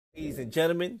Ladies and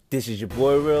gentlemen, this is your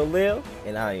boy Leel,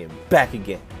 and I am back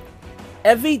again.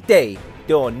 Every day,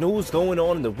 there are news going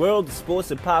on in the world of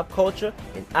sports and pop culture,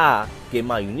 and I get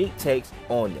my unique takes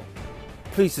on them.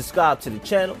 Please subscribe to the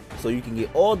channel so you can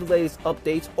get all the latest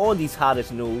updates on these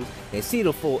hottest news and see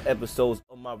the full episodes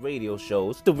of my radio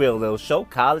shows, The Real Leel Show,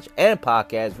 college and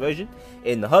podcast version,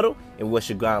 In the Huddle, and What's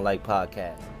Your Grind Like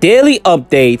podcast. Daily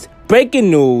updates,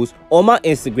 breaking news on my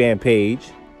Instagram page,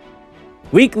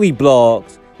 weekly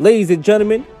blogs. Ladies and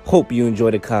gentlemen, hope you enjoy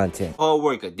the content. Hard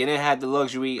worker didn't have the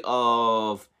luxury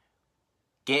of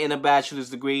getting a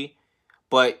bachelor's degree,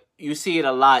 but you see it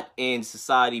a lot in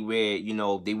society where,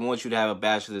 they want you to have a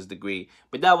bachelor's degree.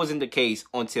 But that wasn't the case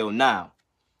until now.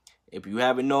 If you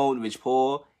haven't known, Rich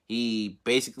Paul, he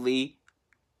basically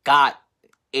got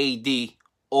AD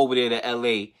over there to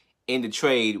LA in the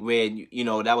trade where,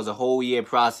 that was a whole year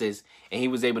process, and he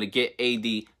was able to get AD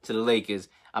to the Lakers.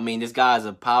 I mean, this guy is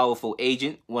a powerful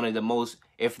agent, one of the most,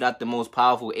 if not the most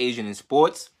powerful agent in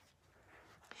sports.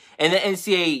 And the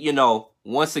NCAA,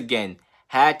 once again,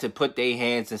 had to put their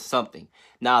hands in something.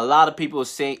 Now, a lot of people are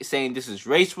saying this is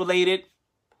race-related.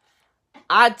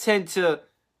 I tend to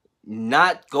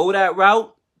not go that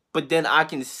route, but then I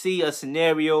can see a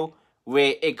scenario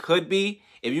where it could be.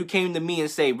 If you came to me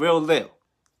and say, Real Leel,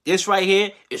 this right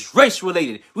here is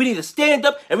race-related. We need to stand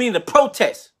up and we need to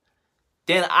protest.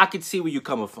 Then I can see where you're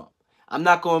coming from. I'm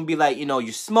not going to be like,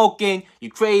 you're smoking,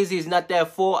 you're crazy, it's not that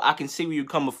full. I can see where you're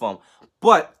coming from.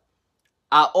 But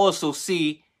I also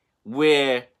see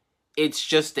where it's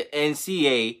just the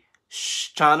NCAA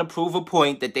trying to prove a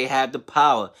point that they have the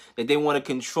power, that they want to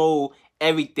control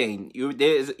everything.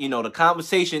 There's, the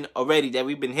conversation already that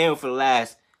we've been hearing for the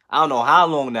last, I don't know how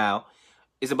long now,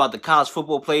 is about the college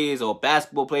football players or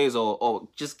basketball players or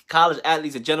just college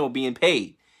athletes in general being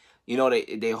paid.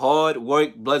 They hard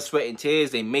work, blood, sweat, and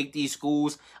tears. They make these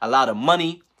schools a lot of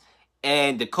money.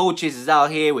 And the coaches is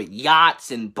out here with yachts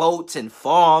and boats and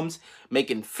farms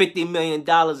making $50 million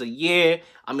a year.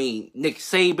 I mean, Nick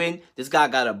Saban, this guy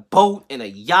got a boat and a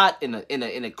yacht and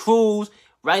a cruise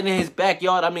right in his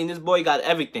backyard. I mean, this boy got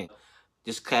everything.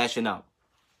 Just cashing out.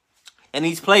 And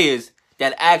these players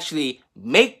that actually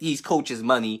make these coaches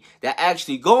money, that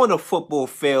actually go on the football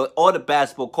field or the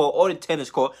basketball court or the tennis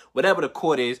court, whatever the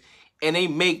court is, and they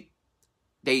make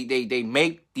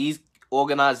these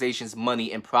organizations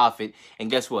money and profit. And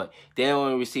guess what? They don't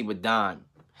even receive a dime.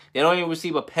 They don't even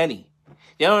receive a penny.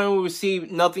 They don't even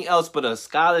receive nothing else but a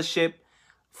scholarship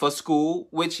for school,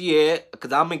 which, yeah,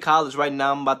 because I'm in college right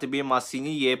now. I'm about to be in my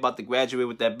senior year, about to graduate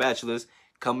with that bachelor's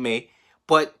come May.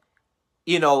 But,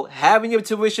 having your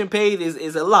tuition paid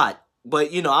is a lot. But,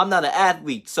 I'm not an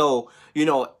athlete. So,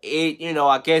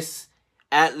 I guess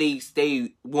athletes,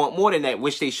 they want more than that,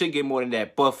 which they should get more than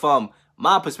that. But from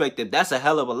my perspective, that's a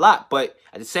hell of a lot. But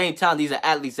at the same time, these are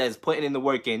athletes that's putting in the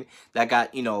work in, that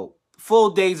got, full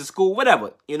days of school,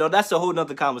 whatever. That's a whole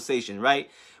nother conversation, right?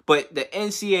 But the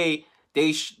NCAA,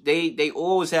 they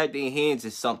always have their hands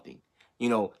in something.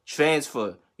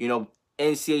 Transfer,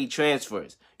 NCAA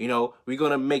transfers. We're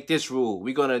going to make this rule.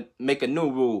 We're going to make a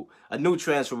new rule, a new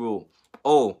transfer rule.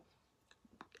 Oh,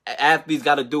 athletes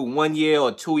got to do 1 year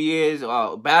or 2 years.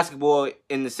 Basketball,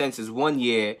 in the sense, is 1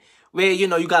 year. Where,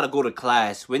 you got to go to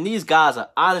class. When these guys are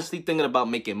honestly thinking about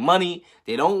making money,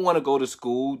 they don't want to go to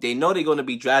school. They know they're going to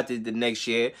be drafted the next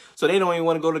year, so they don't even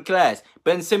want to go to class.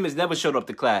 Ben Simmons never showed up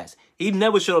to class. He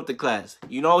never showed up to class.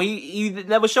 He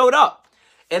never showed up.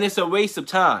 And it's a waste of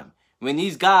time. When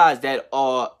these guys that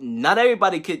are, not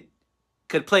everybody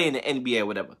could play in the NBA or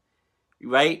whatever,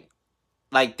 right?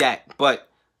 Like that. But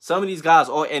some of these guys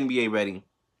are NBA ready,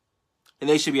 and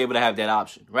they should be able to have that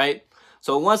option, right?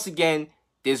 So once again,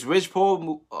 this Rich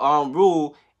Paul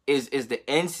rule is the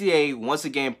NCAA once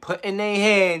again putting their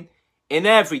hand in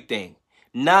everything.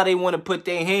 Now they want to put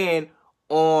their hand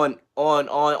on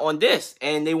this,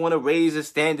 and they want to raise the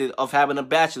standard of having a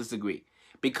bachelor's degree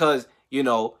because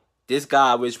this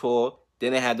guy Rich Paul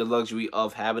didn't have the luxury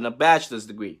of having a bachelor's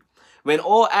degree. When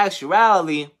all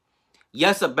actuality,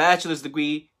 yes, a bachelor's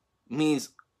degree means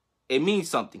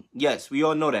something. Yes, we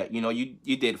all know that.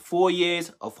 You did 4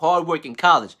 years of hard work in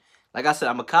college. Like I said,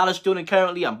 I'm a college student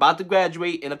currently. I'm about to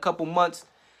graduate in a couple months.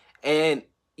 And,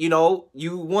 you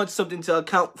want something to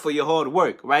account for your hard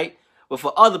work, right? But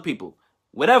for other people,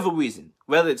 whatever reason,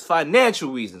 whether it's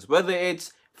financial reasons, whether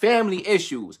it's family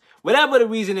issues, whatever the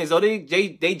reason is, or they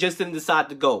just didn't decide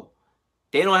to go.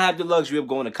 They don't have the luxury of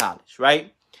going to college,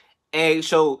 right? And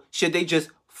so should they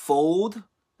just fold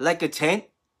like a tent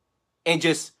and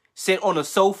just sit on a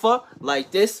sofa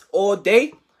like this all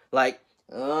day? Like,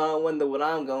 I wonder what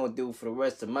I'm going to do for the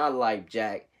rest of my life,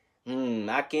 Jack.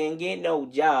 I can't get no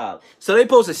job. So they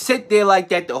supposed to sit there like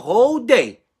that the whole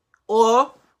day.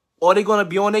 Or they're going to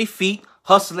be on their feet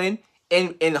hustling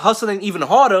and hustling even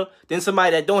harder than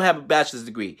somebody that don't have a bachelor's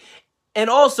degree. And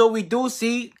also, we do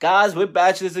see guys with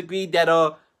bachelor's degree that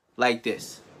are like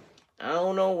this. I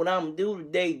don't know what I'm going to do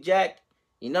today, Jack.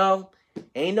 You know,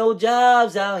 ain't no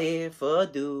jobs out here for a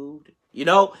dude. You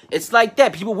know, it's like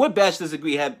that. People with bachelor's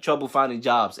degree have trouble finding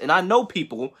jobs. And I know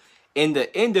people in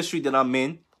the industry that I'm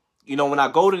in, you know, when I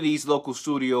go to these local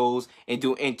studios and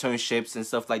do internships and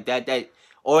stuff like that, that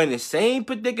are in the same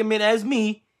predicament as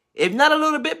me, if not a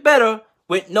little bit better,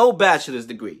 with no bachelor's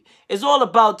degree. It's all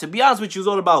about, to be honest with you, it's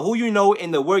all about who you know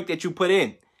and the work that you put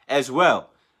in as well.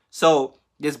 So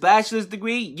this bachelor's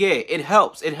degree, yeah, it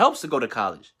helps. It helps to go to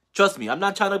college. Trust me, I'm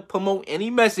not trying to promote any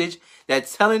message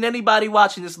that's telling anybody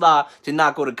watching this live to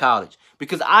not go to college.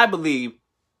 Because I believe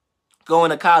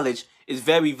going to college is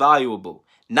very valuable.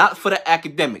 Not for the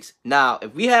academics. Now,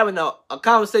 if we having a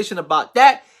conversation about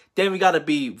that, then we got to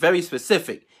be very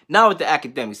specific. Not with the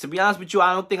academics. To be honest with you,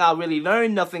 I don't think I really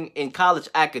learned nothing in college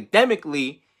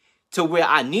academically to where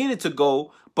I needed to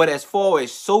go. But as far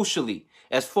as socially,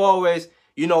 as far as,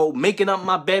 you know, making up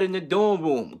my bed in the dorm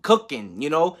room, cooking, you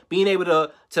know, being able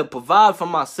to provide for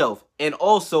myself, and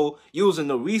also using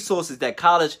the resources that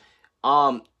college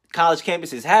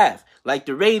campuses have, like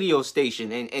the radio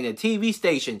station and the TV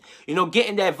station, you know,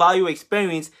 getting that value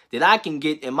experience that I can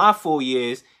get in my 4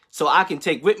 years so I can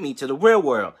take with me to the real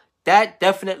world. That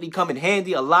definitely come in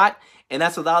handy a lot, and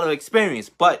that's a lot of experience.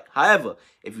 But, however,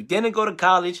 if you didn't go to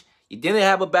college, you didn't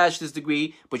have a bachelor's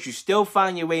degree, but you still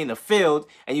find your way in the field,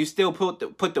 and you still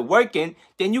put the work in,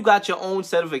 then you got your own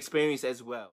set of experience as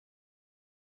well.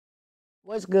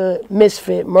 What's good?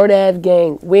 Misfit, Murder Ave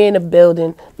Gang, we in the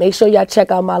building. Make sure y'all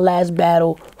check out my last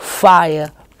battle,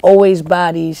 Fire, Always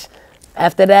Bodies.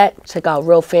 After that, check out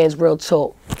Real Fans, Real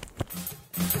Talk.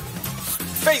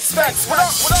 Face facts, what up,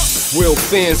 what up?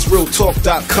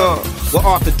 RealFansRealTalk.com, where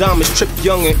Arthur Diamonds, Trip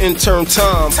Young, and intern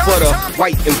Tom for the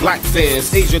white and black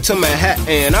fans, Asia to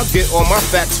Manhattan. I get all my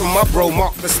facts from my bro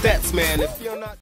Mark the Stats Man. If you're not